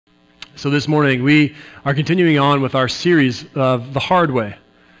So this morning we are continuing on with our series of the hard way,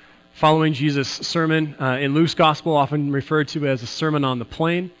 following Jesus' sermon in Luke's gospel, often referred to as the Sermon on the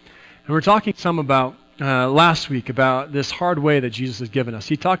Plain. And we're talking some about last week about this hard way that Jesus has given us.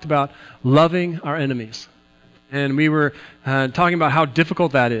 He talked about loving our enemies. And we were talking about how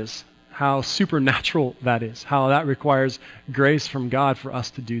difficult that is, how supernatural that is, how that requires grace from God for us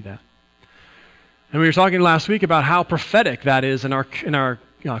to do that. And we were talking last week about how prophetic that is in our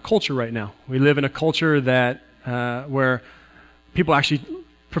culture right now. We live in a culture that where people actually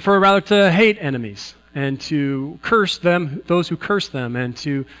prefer rather to hate enemies and to curse them, those who curse them, and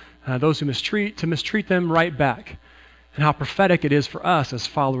to those who mistreat them right back. And how prophetic it is for us as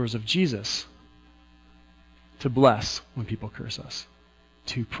followers of Jesus to bless when people curse us,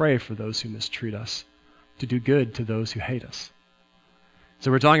 to pray for those who mistreat us, to do good to those who hate us. So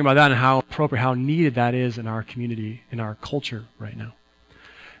we're talking about that and how appropriate, how needed that is in our community, in our culture right now.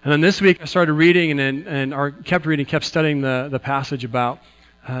 And then this week I started reading kept studying the passage about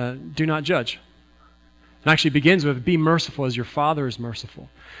do not judge. It actually begins with be merciful as your Father is merciful.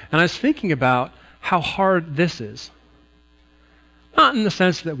 And I was thinking about how hard this is. Not in the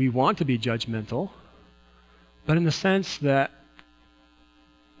sense that we want to be judgmental, but in the sense that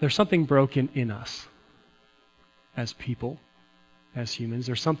there's something broken in us as people, as humans.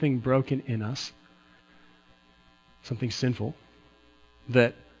 There's something broken in us, something sinful,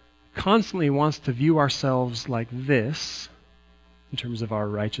 that constantly wants to view ourselves like this in terms of our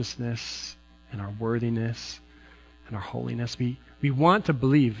righteousness and our worthiness and our holiness. We want to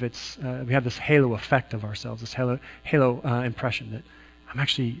believe we have this halo effect of ourselves, this halo impression that I'm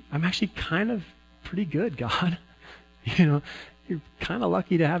actually kind of pretty good, God. You're kind of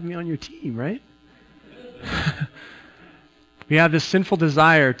lucky to have me on your team, right? We have this sinful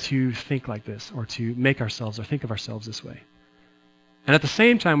desire to think like this, or to make ourselves or think of ourselves this way. And at the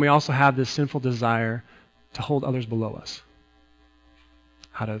same time, we also have this sinful desire to hold others below us.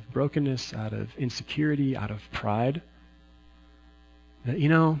 Out of brokenness, out of insecurity, out of pride. That,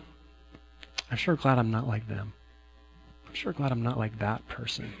 I'm sure glad I'm not like them. I'm sure glad I'm not like that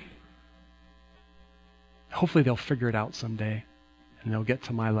person. Hopefully they'll figure it out someday and they'll get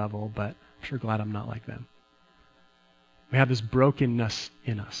to my level, but I'm sure glad I'm not like them. We have this brokenness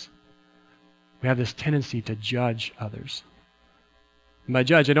in us. We have this tendency to judge others. And by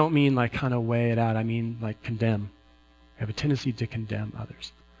judge, I don't mean like kind of weigh it out. I mean like condemn. We have a tendency to condemn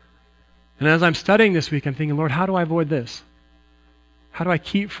others. And as I'm studying this week, I'm thinking, Lord, how do I avoid this? How do I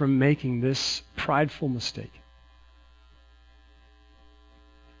keep from making this prideful mistake?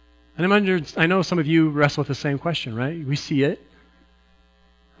 And I know some of you wrestle with the same question, right? We see it.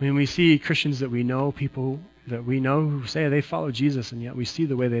 I mean, we see Christians that we know, people that we know who say they follow Jesus, and yet we see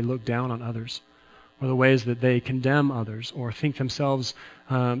the way they look down on others, or the ways that they condemn others, or think themselves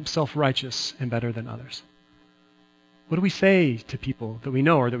self-righteous and better than others. What do we say to people that we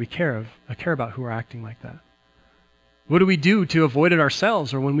know or that we care about who are acting like that? What do we do to avoid it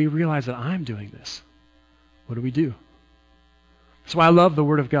ourselves, or when we realize that I'm doing this? What do we do? That's why I love the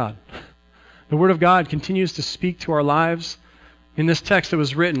Word of God. The Word of God continues to speak to our lives. In this text that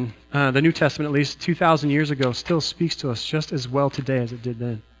was written, the New Testament at least 2,000 years ago, still speaks to us just as well today as it did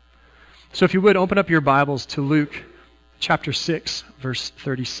then. So if you would, open up your Bibles to Luke chapter 6, verse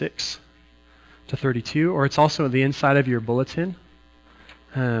 36 to 32, or it's also the inside of your bulletin.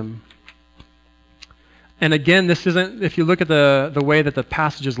 And again, this isn't, if you look at the way that the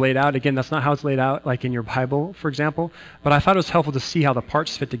passage is laid out, again, that's not how it's laid out like in your Bible, for example, but I thought it was helpful to see how the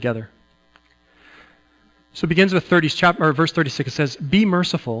parts fit together. So it begins with verse 36. It says, be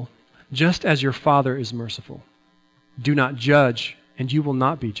merciful, just as your Father is merciful. Do not judge, and you will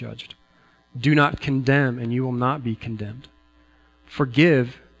not be judged. Do not condemn, and you will not be condemned.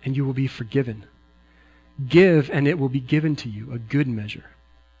 Forgive, and you will be forgiven. Give, and it will be given to you, a good measure.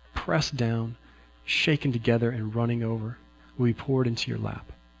 Pressed down, shaken together, and running over, will be poured into your lap.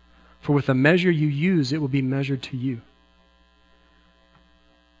 For with the measure you use, it will be measured to you.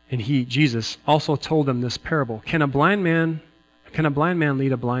 And Jesus, also told them this parable. Can a blind man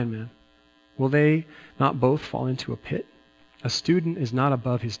lead a blind man? Will they not both fall into a pit? A student is not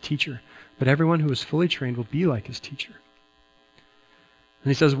above his teacher, but everyone who is fully trained will be like his teacher. And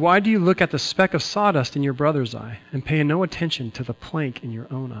he says, why do you look at the speck of sawdust in your brother's eye and pay no attention to the plank in your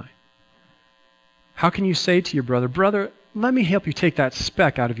own eye? How can you say to your brother, brother, let me help you take that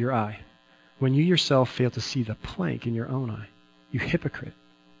speck out of your eye, when you yourself fail to see the plank in your own eye? You hypocrite.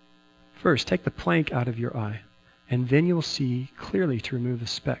 First, take the plank out of your eye, and then you will see clearly to remove the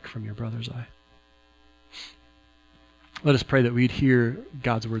speck from your brother's eye. Let us pray that we'd hear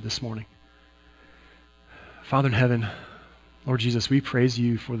God's word this morning. Father in heaven, Lord Jesus, we praise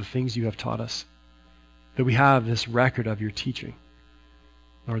you for the things you have taught us, that we have this record of your teaching.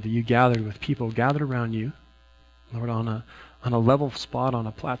 Lord, that you gathered with people gathered around you, Lord, on a level spot, on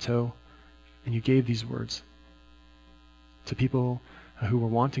a plateau, and you gave these words to people who were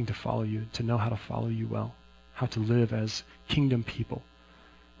wanting to follow you, to know how to follow you well, how to live as kingdom people.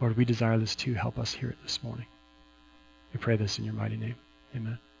 Lord, we desire this too. Help us hear it this morning. We pray this in your mighty name.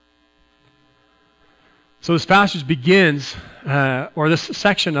 Amen. So this passage begins, or this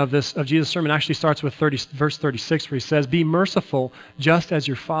section of Jesus' sermon actually starts with verse 36, where he says, "Be merciful just as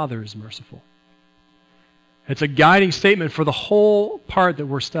your Father is merciful." It's a guiding statement for the whole part that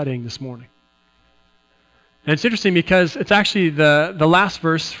we're studying this morning. And it's interesting because it's actually the last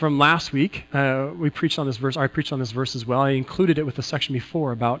verse from last week. We preached on this verse. I preached on this verse as well. I included it with the section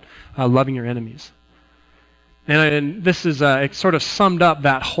before about loving your enemies. And this is it sort of summed up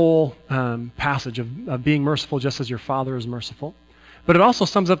that whole passage of being merciful just as your Father is merciful. But it also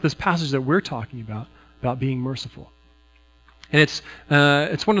sums up this passage that we're talking about being merciful. And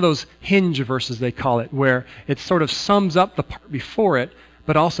it's one of those hinge verses, they call it, where it sort of sums up the part before it,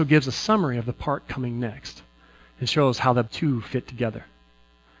 but also gives a summary of the part coming next. It shows how the two fit together.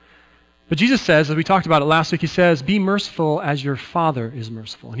 But Jesus says, as we talked about it last week, he says, "Be merciful as your Father is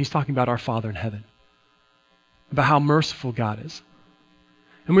merciful." And he's talking about our Father in heaven, about how merciful God is.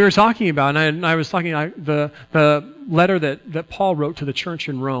 And we were talking about, and I was talking the letter that Paul wrote to the church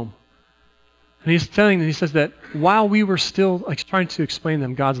in Rome. And he's telling them, he says that while we were still, like trying to explain to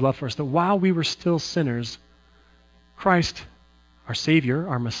them God's love for us, that while we were still sinners, Christ, our Savior,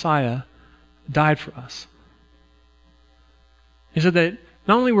 our Messiah, died for us. He said that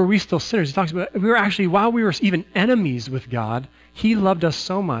not only were we still sinners, he talks about, we were actually, while we were even enemies with God, he loved us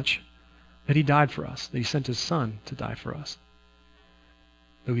so much that he died for us, that he sent his Son to die for us,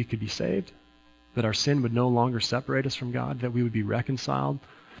 that we could be saved, that our sin would no longer separate us from God, that we would be reconciled,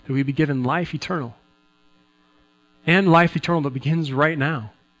 that we'd be given life eternal. And life eternal that begins right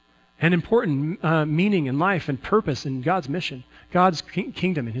now. And important meaning in life and purpose in God's mission, God's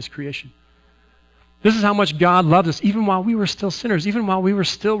kingdom and his creation. This is how much God loved us, even while we were still sinners, even while we were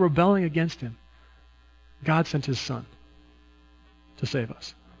still rebelling against him. God sent his Son to save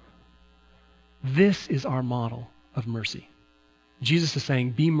us. This is our model of mercy. Jesus is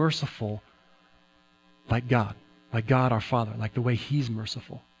saying, be merciful like God our Father, like the way he's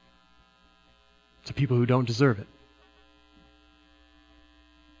merciful to people who don't deserve it.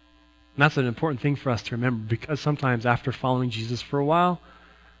 And that's an important thing for us to remember, because sometimes after following Jesus for a while,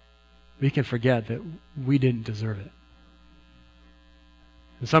 we can forget that we didn't deserve it.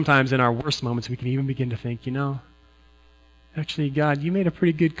 And sometimes in our worst moments, we can even begin to think, actually, God, you made a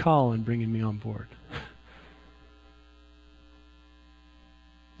pretty good call in bringing me on board.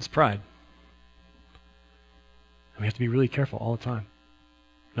 It's pride. And we have to be really careful all the time.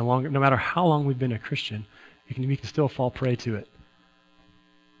 No matter how long we've been a Christian, we can still fall prey to it.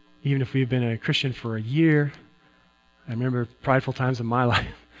 Even if we've been a Christian for a year, I remember prideful times in my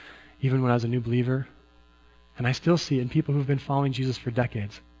life, even when I was a new believer, and I still see it in people who've been following Jesus for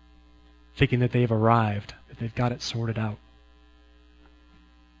decades, thinking that they've arrived, that they've got it sorted out.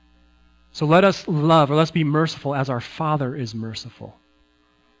 So let us love, or let's be merciful as our Father is merciful.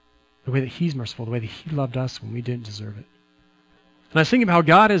 The way that he's merciful, the way that he loved us when we didn't deserve it. And I was thinking about how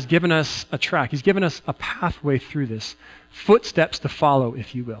God has given us a track. He's given us a pathway through this, footsteps to follow,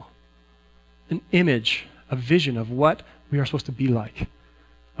 if you will. An image, a vision of what we are supposed to be like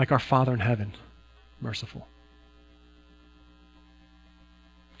our Father in heaven, merciful.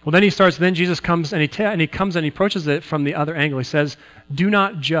 Well, then Jesus comes and he approaches it from the other angle. He says, do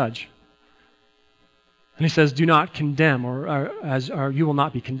not judge. And he says, do not condemn, or you will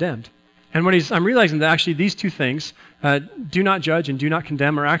not be condemned. And I'm realizing that actually these two things, do not judge and do not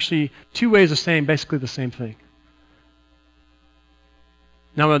condemn, are actually two ways of saying basically the same thing.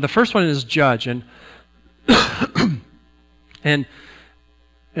 Now, the first one is judge, and and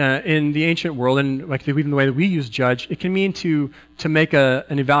in the ancient world, and like even the way that we use judge, it can mean to make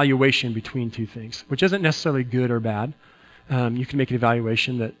an evaluation between two things, which isn't necessarily good or bad. You can make an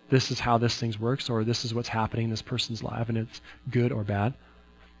evaluation that this is how this thing works, or this is what's happening in this person's life, and it's good or bad.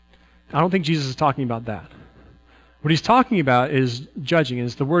 I don't think Jesus is talking about that. What he's talking about is judging.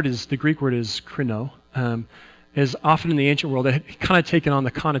 The Greek word is krino. Is often in the ancient world, it kind of taken on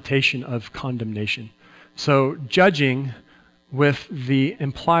the connotation of condemnation. So judging with the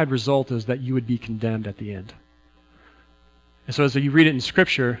implied result is that you would be condemned at the end. And so as you read it in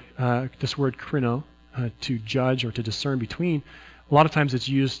Scripture, this word krino, to judge or to discern between, a lot of times it's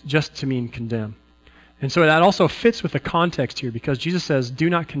used just to mean condemn. And so that also fits with the context here, because Jesus says, do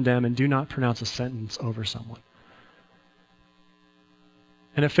not condemn and do not pronounce a sentence over someone.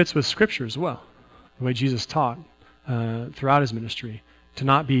 And it fits with Scripture as well, the way Jesus taught throughout his ministry, to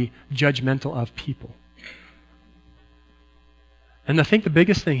not be judgmental of people. And I think the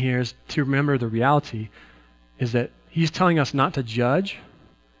biggest thing here is to remember the reality is that he's telling us not to judge.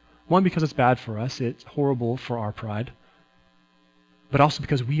 One, because it's bad for us. It's horrible for our pride. But also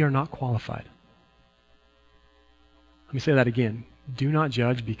because we are not qualified. Let me say that again. Do not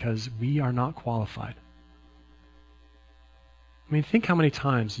judge because we are not qualified. I mean, think how many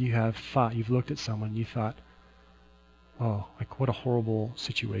times you have thought, you've looked at someone, you thought, oh, like what a horrible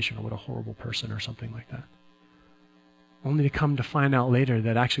situation or what a horrible person or something like that. Only to come to find out later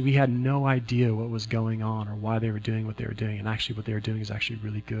that actually we had no idea what was going on or why they were doing what they were doing. And actually what they were doing is actually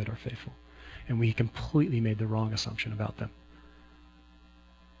really good or faithful. And we completely made the wrong assumption about them.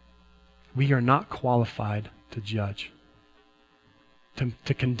 We are not qualified to judge,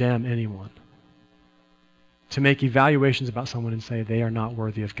 to condemn anyone, to make evaluations about someone and say they are not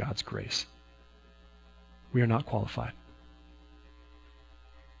worthy of God's grace. We are not qualified.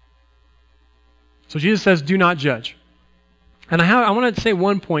 So Jesus says, do not judge. And I want to say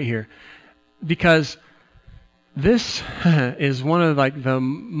one point here, because this is one of the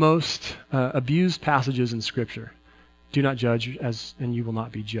most abused passages in Scripture. Do not judge, and you will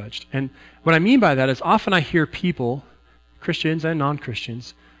not be judged. And what I mean by that is often I hear people, Christians and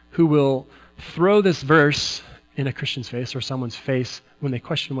non-Christians, who will throw this verse in a Christian's face or someone's face when they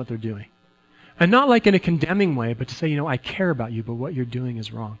question what they're doing. And not like in a condemning way, but to say, I care about you, but what you're doing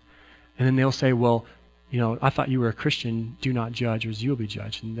is wrong. And then they'll say, well, I thought you were a Christian, do not judge, or you'll be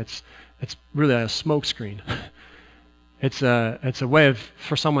judged. And that's really a smokescreen. It's a way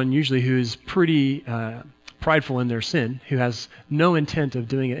for someone usually who's pretty prideful in their sin, who has no intent of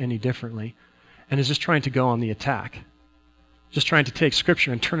doing it any differently, and is just trying to go on the attack. Just trying to take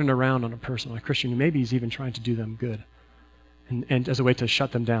Scripture and turn it around on a person, a Christian who maybe is even trying to do them good. And as a way to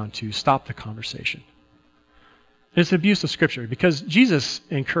shut them down, to stop the conversation. And it's an abuse of Scripture, because Jesus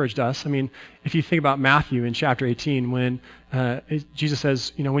encouraged us. I mean, if you think about Matthew in chapter 18, when Jesus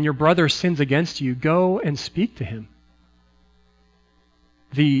says, when your brother sins against you, go and speak to him.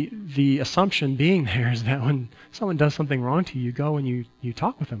 The assumption being there is that when someone does something wrong to you, you go and you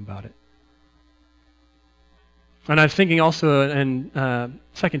talk with them about it. And I was thinking also in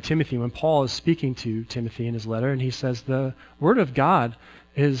 2 Timothy, when Paul is speaking to Timothy in his letter, and he says the Word of God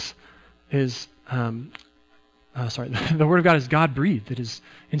is the Word of God is God-breathed. It is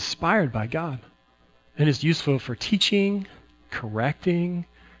inspired by God, and is useful for teaching, correcting,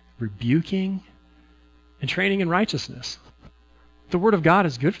 rebuking, and training in righteousness. The Word of God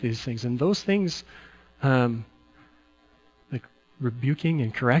is good for these things, and those things, like rebuking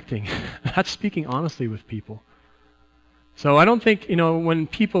and correcting, that's speaking honestly with people. So I don't think, when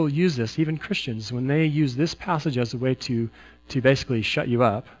people use this, even Christians, when they use this passage as a way to basically shut you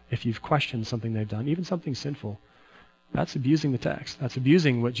up, if you've questioned something they've done, even something sinful, that's abusing the text. That's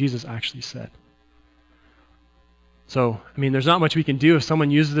abusing what Jesus actually said. So, there's not much we can do if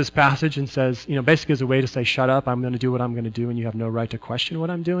someone uses this passage and says, basically as a way to say, shut up, I'm going to do what I'm going to do, and you have no right to question what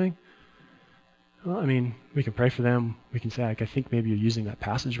I'm doing. Well, we can pray for them. We can say, I think maybe you're using that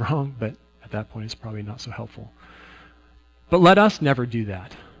passage wrong, but at that point it's probably not so helpful. But let us never do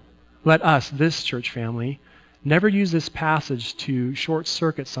that. Let us, this church family, never use this passage to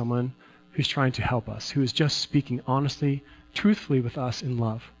short-circuit someone who's trying to help us, who is just speaking honestly, truthfully with us in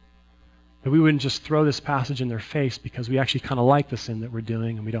love. That we wouldn't just throw this passage in their face because we actually kind of like the sin that we're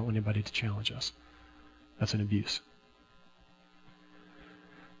doing and we don't want anybody to challenge us. That's an abuse.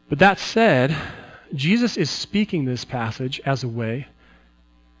 But that said, Jesus is speaking this passage as a way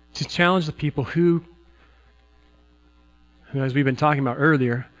to challenge the people who, as we've been talking about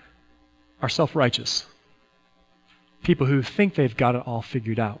earlier, are self-righteous. People who think they've got it all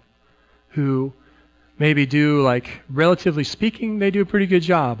figured out. Who maybe do, relatively speaking, they do a pretty good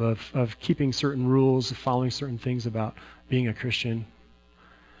job of keeping certain rules, of following certain things about being a Christian.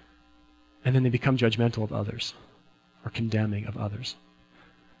 And then they become judgmental of others or condemning of others.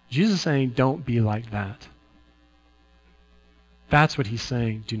 Jesus is saying, don't be like that. That's what he's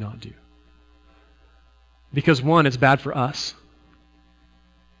saying, do not do. Because one, it's bad for us.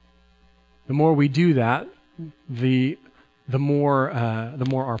 The more we do that, the more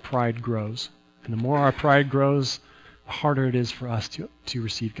our pride grows. And the more our pride grows, the harder it is for us to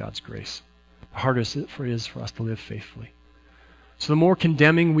receive God's grace. The harder it is for us to live faithfully. So the more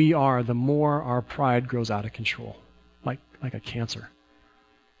condemning we are, the more our pride grows out of control, like a cancer.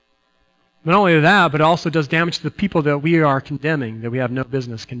 Not only that, but it also does damage to the people that we are condemning, that we have no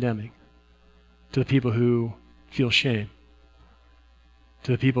business condemning. To the people who feel shame.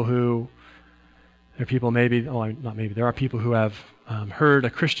 To the people who There are people not maybe, there are people who have heard a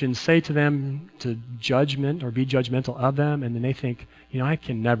Christian say to them to judgment or be judgmental of them, and then they think, I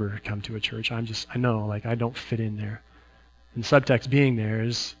can never come to a church. I know, like, I don't fit in there. And subtext being there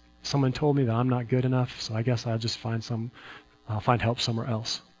is, someone told me that I'm not good enough, so I guess I'll just find help somewhere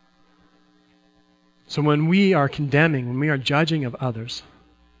else. So when we are condemning, when we are judging of others,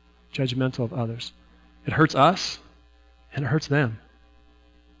 judgmental of others, it hurts us and it hurts them.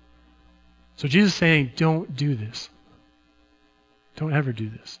 So Jesus is saying, don't do this. Don't ever do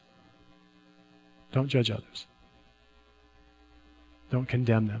this. Don't judge others. Don't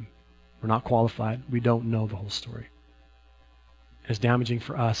condemn them. We're not qualified. We don't know the whole story. It's damaging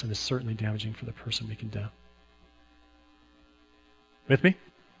for us, and it's certainly damaging for the person we condemn. With me?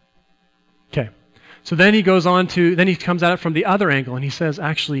 Okay. So then he goes on then he comes at it from the other angle, and he says,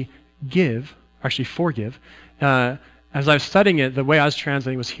 forgive. As I was studying it, the way I was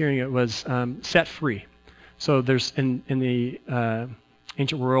translating was set free. So there's in the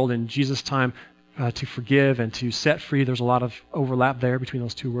ancient world, in Jesus' time, to forgive and to set free, there's a lot of overlap there between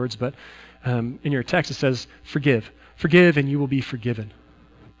those two words, but in your text it says, forgive. Forgive and you will be forgiven.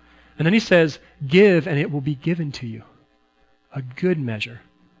 And then he says, give and it will be given to you. A good measure.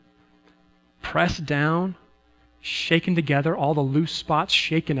 Pressed down, shaken together, all the loose spots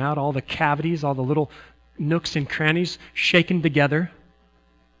shaken out, all the cavities, all the little nooks and crannies shaken together,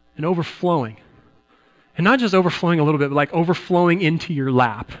 and overflowing. And not just overflowing a little bit, but like overflowing into your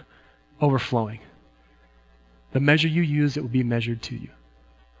lap. Overflowing. The measure you use, it will be measured to you.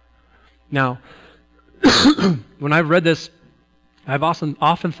 Now, when I've read this, I've often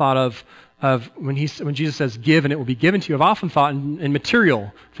thought of when Jesus says give and it will be given to you, I've often thought in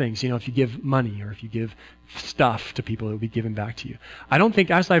material things, if you give money or if you give stuff to people, it will be given back to you. I don't think,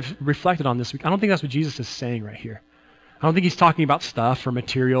 as I've reflected on this week, I don't think that's what Jesus is saying right here. I don't think he's talking about stuff or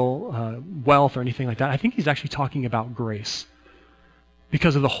material wealth or anything like that. I think he's actually talking about grace,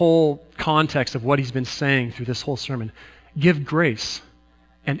 because of the whole context of what he's been saying through this whole sermon. Give grace,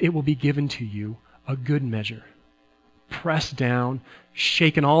 and it will be given to you, a good measure. Pressed down,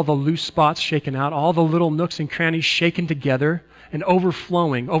 shaken, all the loose spots shaken out, all the little nooks and crannies shaken together, and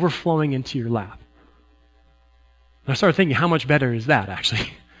overflowing into your lap. And I started thinking, how much better is that,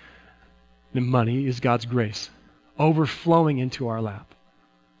 actually? The money is God's grace, overflowing into our lap.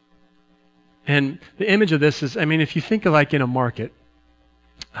 And the image of this is, if you think of like in a market,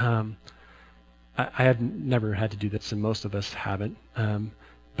 I have never had to do this, and most of us haven't.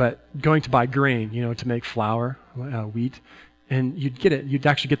 But going to buy grain, to make flour, wheat, and you'd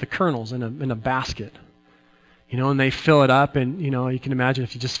actually get the kernels in a basket, and they fill it up, and you can imagine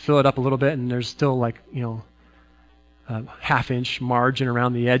if you just fill it up a little bit, and there's still like a half-inch margin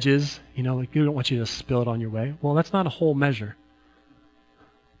around the edges, like you don't want you to spill it on your way. Well, that's not a whole measure.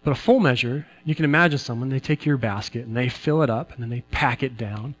 But a full measure, you can imagine someone, they take your basket and they fill it up and then they pack it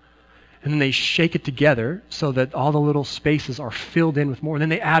down and then they shake it together so that all the little spaces are filled in with more, and then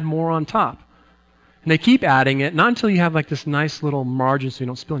they add more on top. And they keep adding it, not until you have like this nice little margin so you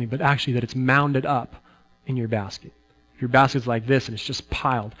don't spill any, but actually that it's mounded up in your basket. Your basket's like this and it's just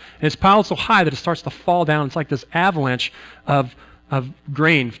piled. And it's piled so high that it starts to fall down. It's like this avalanche of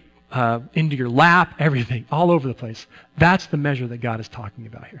grain into your lap, everything, all over the place. That's the measure that God is talking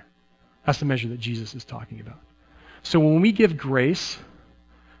about here. That's the measure that Jesus is talking about. So when we give grace,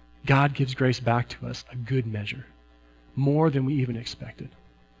 God gives grace back to us, a good measure, more than we even expected.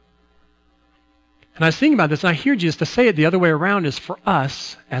 And I was thinking about this, and I hear Jesus to say it the other way around is for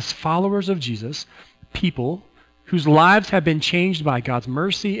us, as followers of Jesus, people whose lives have been changed by God's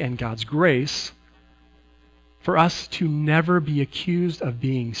mercy and God's grace, for us to never be accused of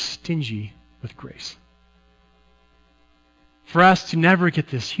being stingy with grace. For us to never get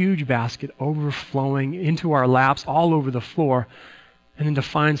this huge basket overflowing into our laps all over the floor, and then to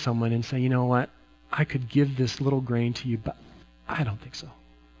find someone and say, you know what, I could give this little grain to you, but I don't think so.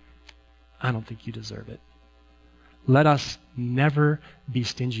 I don't think you deserve it. Let us never be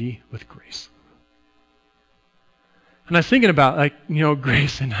stingy with grace. And I was thinking about,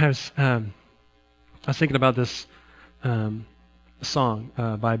 grace, and I was thinking about this song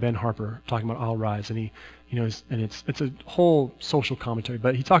by Ben Harper talking about "I'll Rise," and it's a whole social commentary.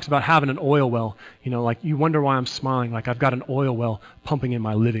 But he talks about having an oil well. Like you wonder why I'm smiling. Like I've got an oil well pumping in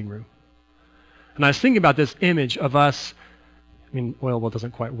my living room. And I was thinking about this image of us. Oil well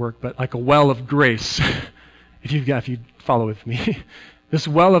doesn't quite work, but like a well of grace. if you follow with me, this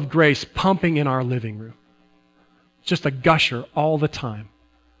well of grace pumping in our living room, just a gusher all the time.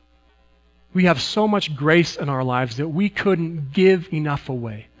 We have so much grace in our lives that we couldn't give enough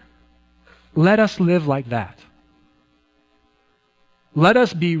away. Let us live like that. Let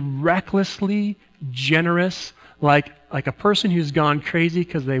us be recklessly generous, like a person who's gone crazy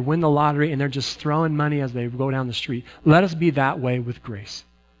because they win the lottery and they're just throwing money as they go down the street. Let us be that way with grace.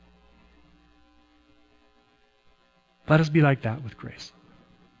 Let us be like that with grace.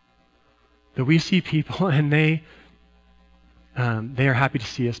 That we see people and they are happy to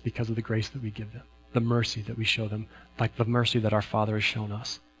see us because of the grace that we give them, the mercy that we show them, like the mercy that our Father has shown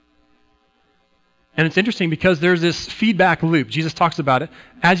us. And it's interesting because there's this feedback loop. Jesus talks about it.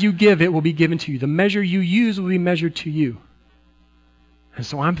 As you give, it will be given to you. The measure you use will be measured to you. And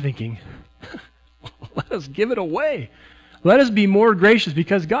so I'm thinking, let us give it away. Let us be more gracious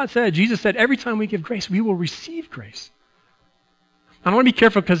because Jesus said, every time we give grace, we will receive grace. I want to be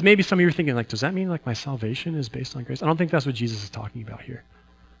careful because maybe some of you are thinking, like, does that mean like my salvation is based on grace? I don't think that's what Jesus is talking about here.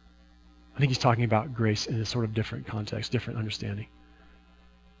 I think he's talking about grace in a sort of different context, different understanding.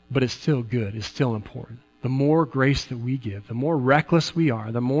 But it's still good. It's still important. The more grace that we give, the more reckless we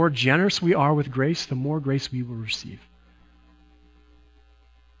are, the more generous we are with grace, the more grace we will receive.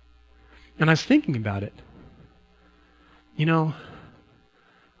 And I was thinking about it. You know,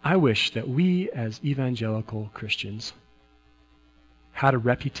 I wish that we as evangelical Christians had a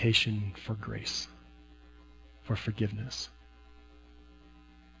reputation for grace, for forgiveness.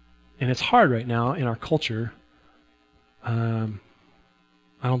 And it's hard right now in our culture.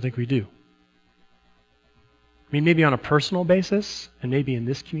 I don't think we do. I mean, maybe on a personal basis, and maybe in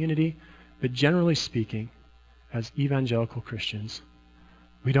this community, but generally speaking, as evangelical Christians,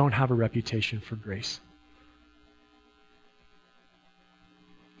 we don't have a reputation for grace.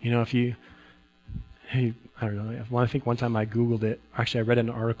 You know, I don't know, I think one time I Googled it. Actually, I read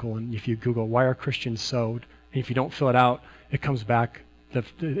an article, and if you Google, why are Christians so, and if you don't fill it out, it comes back,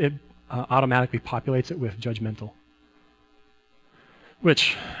 it automatically populates it with judgmental.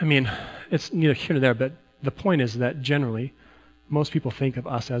 Which, I mean, it's neither here nor there, but the point is that generally, most people think of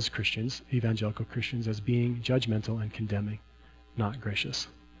us as Christians, evangelical Christians, as being judgmental and condemning, not gracious.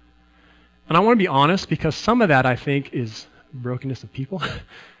 And I want to be honest because some of that, I think, is brokenness of people.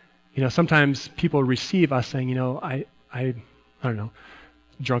 You know, sometimes people receive us saying, you know, I don't know,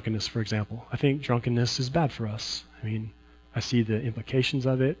 drunkenness, for example. I think drunkenness is bad for us. I mean, I see the implications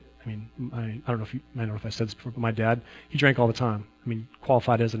of it. I mean, I don't know if I said this before, but my dad, he drank all the time. I mean,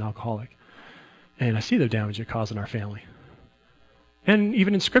 qualified as an alcoholic. And I see the damage it caused in our family. And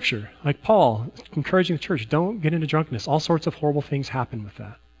even in Scripture, like Paul, encouraging the church, don't get into drunkenness. All sorts of horrible things happen with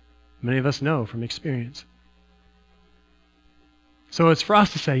that. Many of us know from experience. So it's for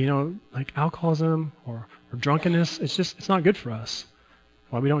us to say, you know, like alcoholism or drunkenness, it's not good for us.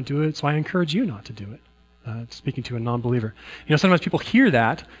 Why we don't do it, so I encourage you not to do it. Speaking to a non-believer. You know, sometimes people hear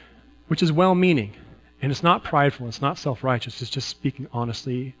that, which is well-meaning, and it's not prideful, it's not self-righteous, it's just speaking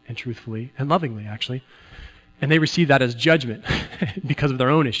honestly and truthfully and lovingly, actually. And they receive that as judgment because of their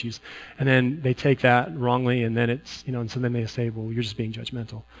own issues. And then they take that wrongly, and then it's, you know, and so then they say, well, you're just being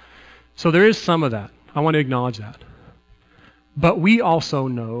judgmental. So there is some of that. I want to acknowledge that. But we also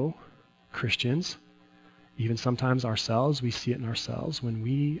know, Christians, even sometimes ourselves, we see it in ourselves when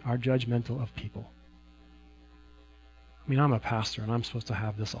we are judgmental of people. I mean, I'm a pastor, and I'm supposed to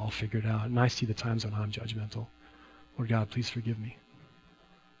have this all figured out, and I see the times when I'm judgmental. Lord God, please forgive me.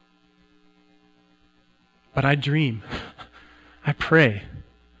 But I dream, I pray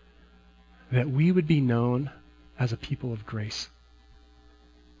that we would be known as a people of grace.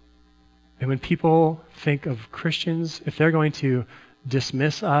 And when people think of Christians, if they're going to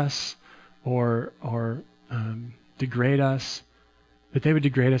dismiss us or degrade us, that they would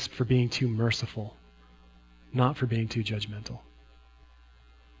degrade us for being too merciful, not for being too judgmental.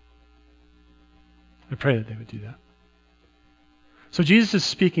 I pray that they would do that. So Jesus is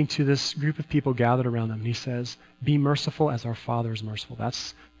speaking to this group of people gathered around them, and he says, be merciful as our Father is merciful.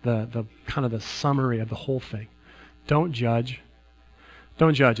 That's the kind of the summary of the whole thing. Don't judge.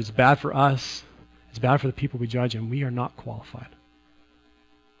 Don't judge. It's bad for us. It's bad for the people we judge, and we are not qualified.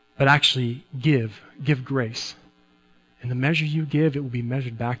 But actually give grace. And the measure you give, it will be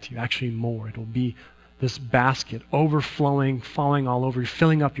measured back to you, actually more. It will be this basket overflowing, falling all over,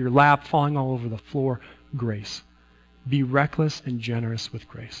 filling up your lap, falling all over the floor, grace. Be reckless and generous with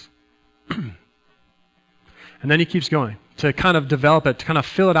grace. And then he keeps going to kind of develop it, to kind of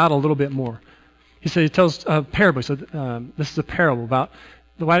fill it out a little bit more. He tells a parable. So this is a parable about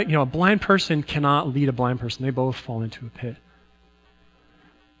a blind person cannot lead a blind person. They both fall into a pit.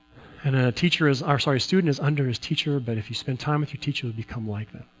 And a student is under his teacher, but if you spend time with your teacher, you'll become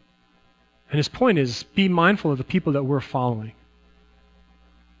like them. And his point is, be mindful of the people that we're following.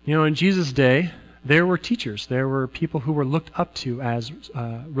 You know, in Jesus' day, there were teachers. There were people who were looked up to as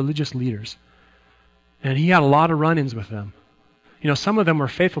religious leaders. And he had a lot of run-ins with them. Some of them were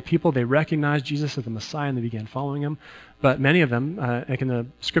faithful people. They recognized Jesus as the Messiah and they began following him. But many of them, like in the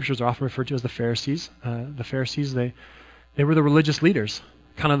scriptures, are often referred to as the Pharisees. The Pharisees, they were the religious leaders,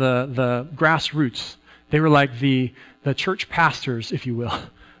 kind of the grassroots. They were like the church pastors, if you will.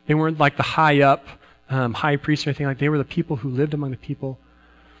 They weren't like the high up high priests or anything like that. They were the people who lived among the people.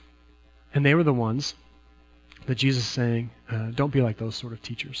 And they were the ones that Jesus is saying, don't be like those sort of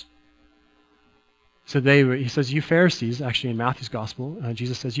teachers. So he says, you Pharisees, actually in Matthew's gospel,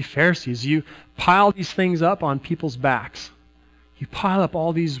 Jesus says, you Pharisees, you pile these things up on people's backs. You pile up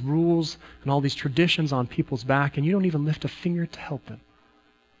all these rules and all these traditions on people's back, and you don't even lift a finger to help them.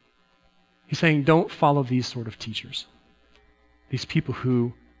 He's saying, don't follow these sort of teachers. These people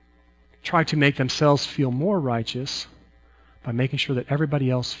who try to make themselves feel more righteous by making sure that everybody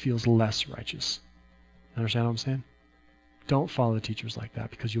else feels less righteous. Understand what I'm saying? Don't follow teachers like that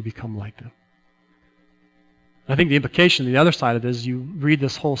because you'll become like them. I think the implication, the other side of this, you read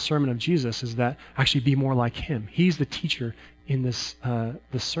this whole sermon of Jesus, is that actually be more like him. He's the teacher in this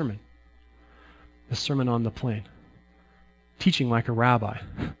sermon. The Sermon on the Plain. Teaching like a rabbi.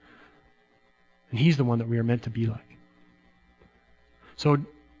 And he's the one that we are meant to be like. So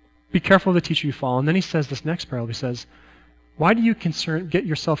be careful of the teacher you follow. And then he says this next parable. He says, why do you get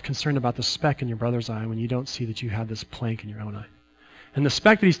yourself concerned about the speck in your brother's eye when you don't see that you have this plank in your own eye? And the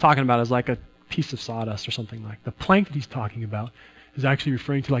speck that he's talking about is like a piece of sawdust or something like. The plank that he's talking about is actually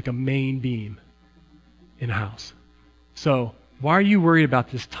referring to like a main beam in a house. So why are you worried about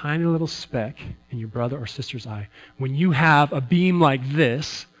this tiny little speck in your brother or sister's eye when you have a beam like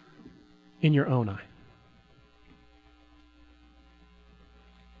this in your own eye?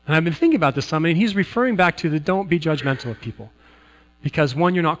 And I've been thinking about this some, and he's referring back to the don't be judgmental of people. Because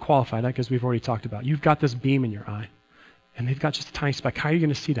one, you're not qualified, because we've already talked about. You've got this beam in your eye, and they've got just a tiny speck. How are you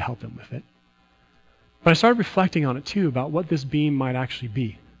going to see to help them with it? But I started reflecting on it too, about what this beam might actually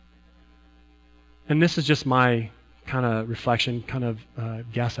be. And this is just my kind of reflection, kind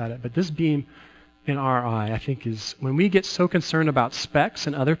of guess at it. But this beam in our eye, I think, is when we get so concerned about specks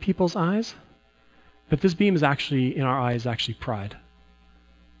in other people's eyes, that this beam is actually, in our eye, is actually pride.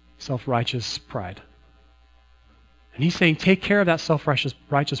 Self-righteous pride. And he's saying, take care of that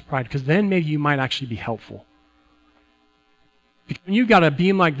self-righteous pride, because then maybe you might actually be helpful. Because when you've got a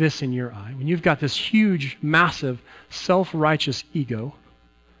beam like this in your eye, when you've got this huge, massive, self-righteous ego,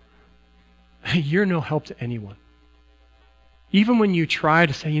 you're no help to anyone. Even when you try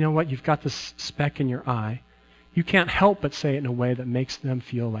to say, you know what, you've got this speck in your eye, you can't help but say it in a way that makes them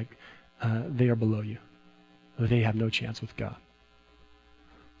feel like they are below you, or they have no chance with God.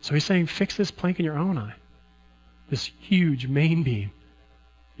 So he's saying, fix this plank in your own eye. This huge main beam.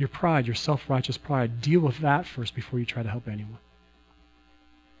 Your pride, your self-righteous pride. Deal with that first before you try to help anyone.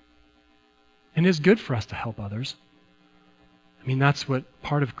 And it's good for us to help others. I mean, that's what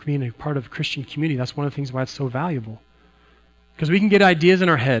part of being a part of Christian community, that's one of the things why it's so valuable. Because we can get ideas in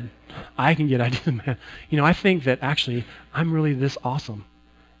our head. I can get ideas in my head. I think that actually I'm really this awesome.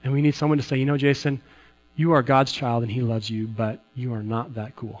 And we need someone to say, Jason, you are God's child and he loves you, but you are not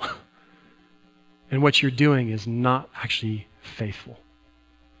that cool. And what you're doing is not actually faithful.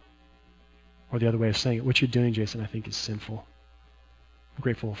 Or the other way of saying it, what you're doing, Jason, I think is sinful. I'm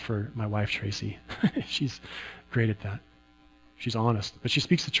grateful for my wife, Tracy. She's great at that. She's honest, but she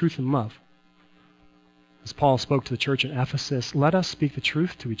speaks the truth in love. As Paul spoke to the church in Ephesus, let us speak the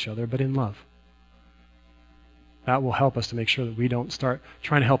truth to each other, but in love. That will help us to make sure that we don't start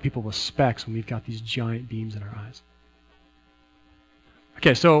trying to help people with specks when we've got these giant beams in our eyes.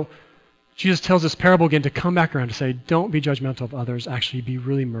 Okay, so Jesus tells this parable again to come back around to say, don't be judgmental of others, actually be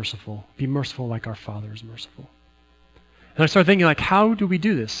really merciful. Be merciful like our Father is merciful. And I started thinking, how do we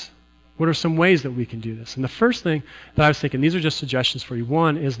do this? What are some ways that we can do this? And the first thing that I was thinking, these are just suggestions for you.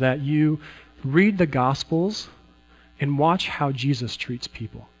 One is that you read the Gospels and watch how Jesus treats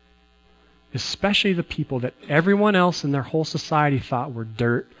people. Especially the people that everyone else in their whole society thought were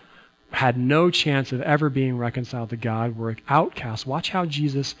dirt, had no chance of ever being reconciled to God, were outcasts. Watch how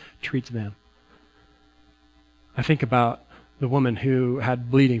Jesus treats them. I think about the woman who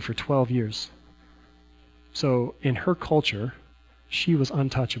had bleeding for 12 years. So in her culture, she was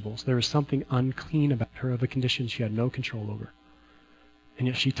untouchable. So there was something unclean about her, of a condition she had no control over. And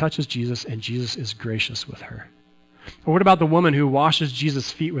yet she touches Jesus, and Jesus is gracious with her. Or what about the woman who washes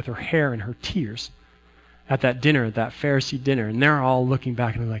Jesus' feet with her hair and her tears at that dinner, that Pharisee dinner, and they're all looking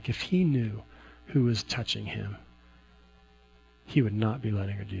back and they're like, if he knew who was touching him, he would not be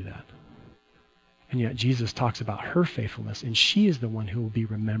letting her do that. And yet Jesus talks about her faithfulness, and she is the one who will be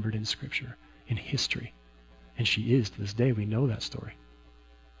remembered in Scripture, in history. And she is to this day. We know that story.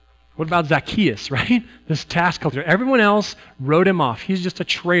 What about Zacchaeus, right? This tax collector. Everyone else wrote him off. He's just a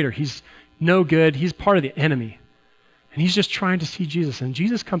traitor. He's no good. He's part of the enemy. And he's just trying to see Jesus. And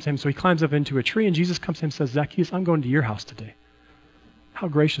Jesus comes to him, so he climbs up into a tree, and Jesus comes to him and says, Zacchaeus, I'm going to your house today. How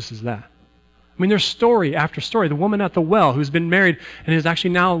gracious is that? I mean, there's story after story. The woman at the well who's been married and is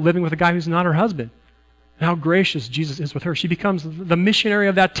actually now living with a guy who's not her husband. And how gracious Jesus is with her. She becomes the missionary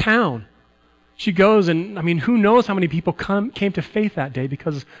of that town. She goes and, I mean, who knows how many people came to faith that day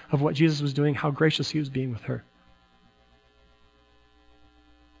because of what Jesus was doing, how gracious he was being with her.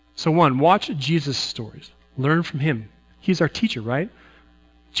 So one, watch Jesus' stories. Learn from him. He's our teacher, right?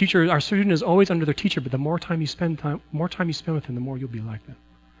 Our student is always under their teacher, but the more time you spend with him, the more you'll be like them.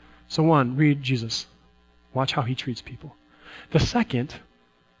 So one, read Jesus. Watch how he treats people. The second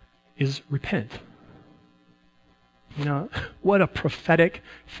is repent. You know, what a prophetic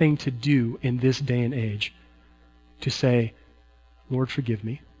thing to do in this day and age. To say, Lord, forgive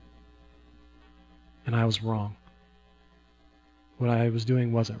me. And I was wrong. What I was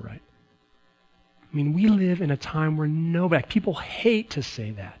doing wasn't right. I mean, we live in a time where people hate to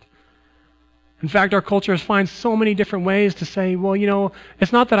say that. In fact, our culture finds so many different ways to say, well, you know,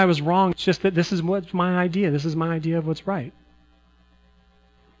 it's not that I was wrong, it's just that this is what's my idea. This is my idea of what's right.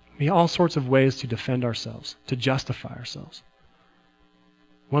 We have all sorts of ways to defend ourselves, to justify ourselves.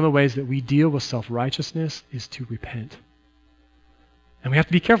 One of the ways that we deal with self-righteousness is to repent. And we have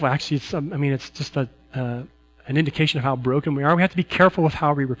to be careful. Actually, it's just an indication of how broken we are. We have to be careful with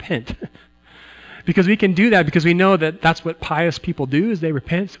how we repent. Because we can do that because we know that that's what pious people do is they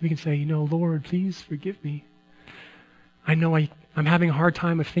repent. So we can say, you know, Lord, please forgive me. I know I'm having a hard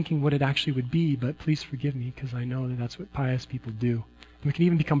time of thinking what it actually would be, but please forgive me because I know that that's what pious people do. And we can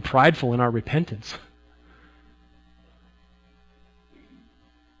even become prideful in our repentance.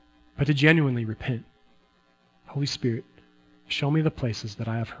 But to genuinely repent, Holy Spirit, show me the places that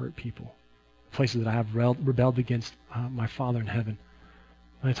I have hurt people, places that I have rebelled against my Father in heaven.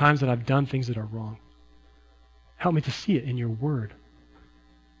 And the times that I've done things that are wrong. Help me to see it in your word.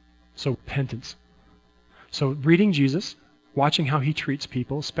 So repentance. So reading Jesus, watching how he treats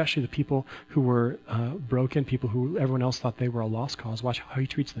people, especially the people who were broken, people who everyone else thought they were a lost cause. Watch how he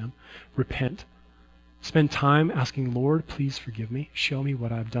treats them. Repent. Spend time asking, Lord, please forgive me. Show me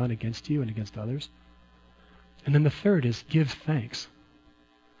what I've done against you and against others. And then the third is give thanks.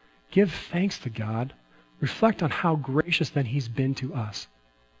 Give thanks to God. Reflect on how gracious then he's been to us.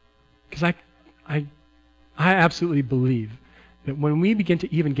 Because I absolutely believe that when we begin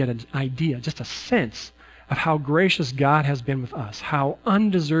to even get an idea, just a sense of how gracious God has been with us, how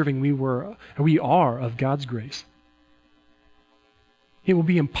undeserving we are of God's grace, it will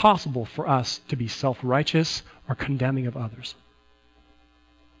be impossible for us to be self-righteous or condemning of others.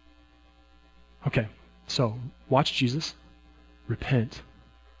 Okay, so watch Jesus, repent,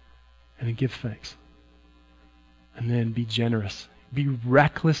 and then give thanks. And then be generous. Be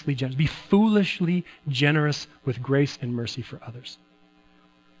recklessly generous. Be foolishly generous with grace and mercy for others.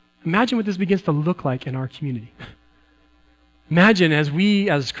 Imagine what this begins to look like in our community. Imagine as we,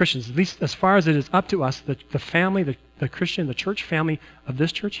 as Christians, at least as far as it is up to us, the family, the Christian, the church family of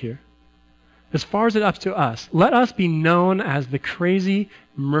this church here, as far as it's up to us, let us be known as the crazy,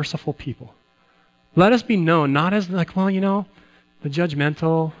 merciful people. Let us be known not as like, well, you know, the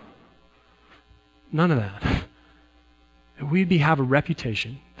judgmental, none of that. We'd have a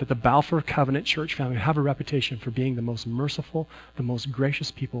reputation, that the Balfour Covenant Church family would have a reputation for being the most merciful, the most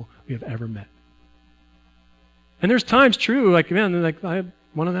gracious people we have ever met. And there's times true, like, man,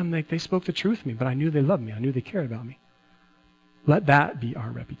 one of them, they spoke the truth to me, but I knew they loved me. I knew they cared about me. Let that be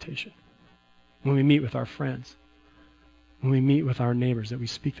our reputation. When we meet with our friends, when we meet with our neighbors, that we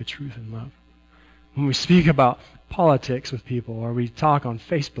speak the truth in love. When we speak about politics with people or we talk on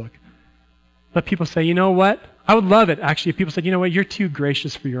Facebook, let people say, you know what? I would love it, actually, if people said, you know what? You're too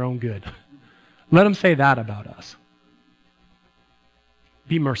gracious for your own good. Let them say that about us.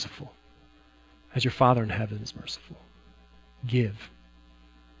 Be merciful, as your Father in heaven is merciful. Give,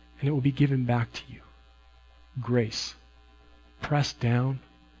 and it will be given back to you. Grace, pressed down,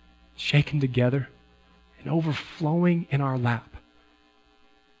 shaken together, and overflowing in our lap.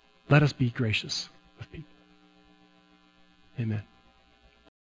 Let us be gracious with people. Amen.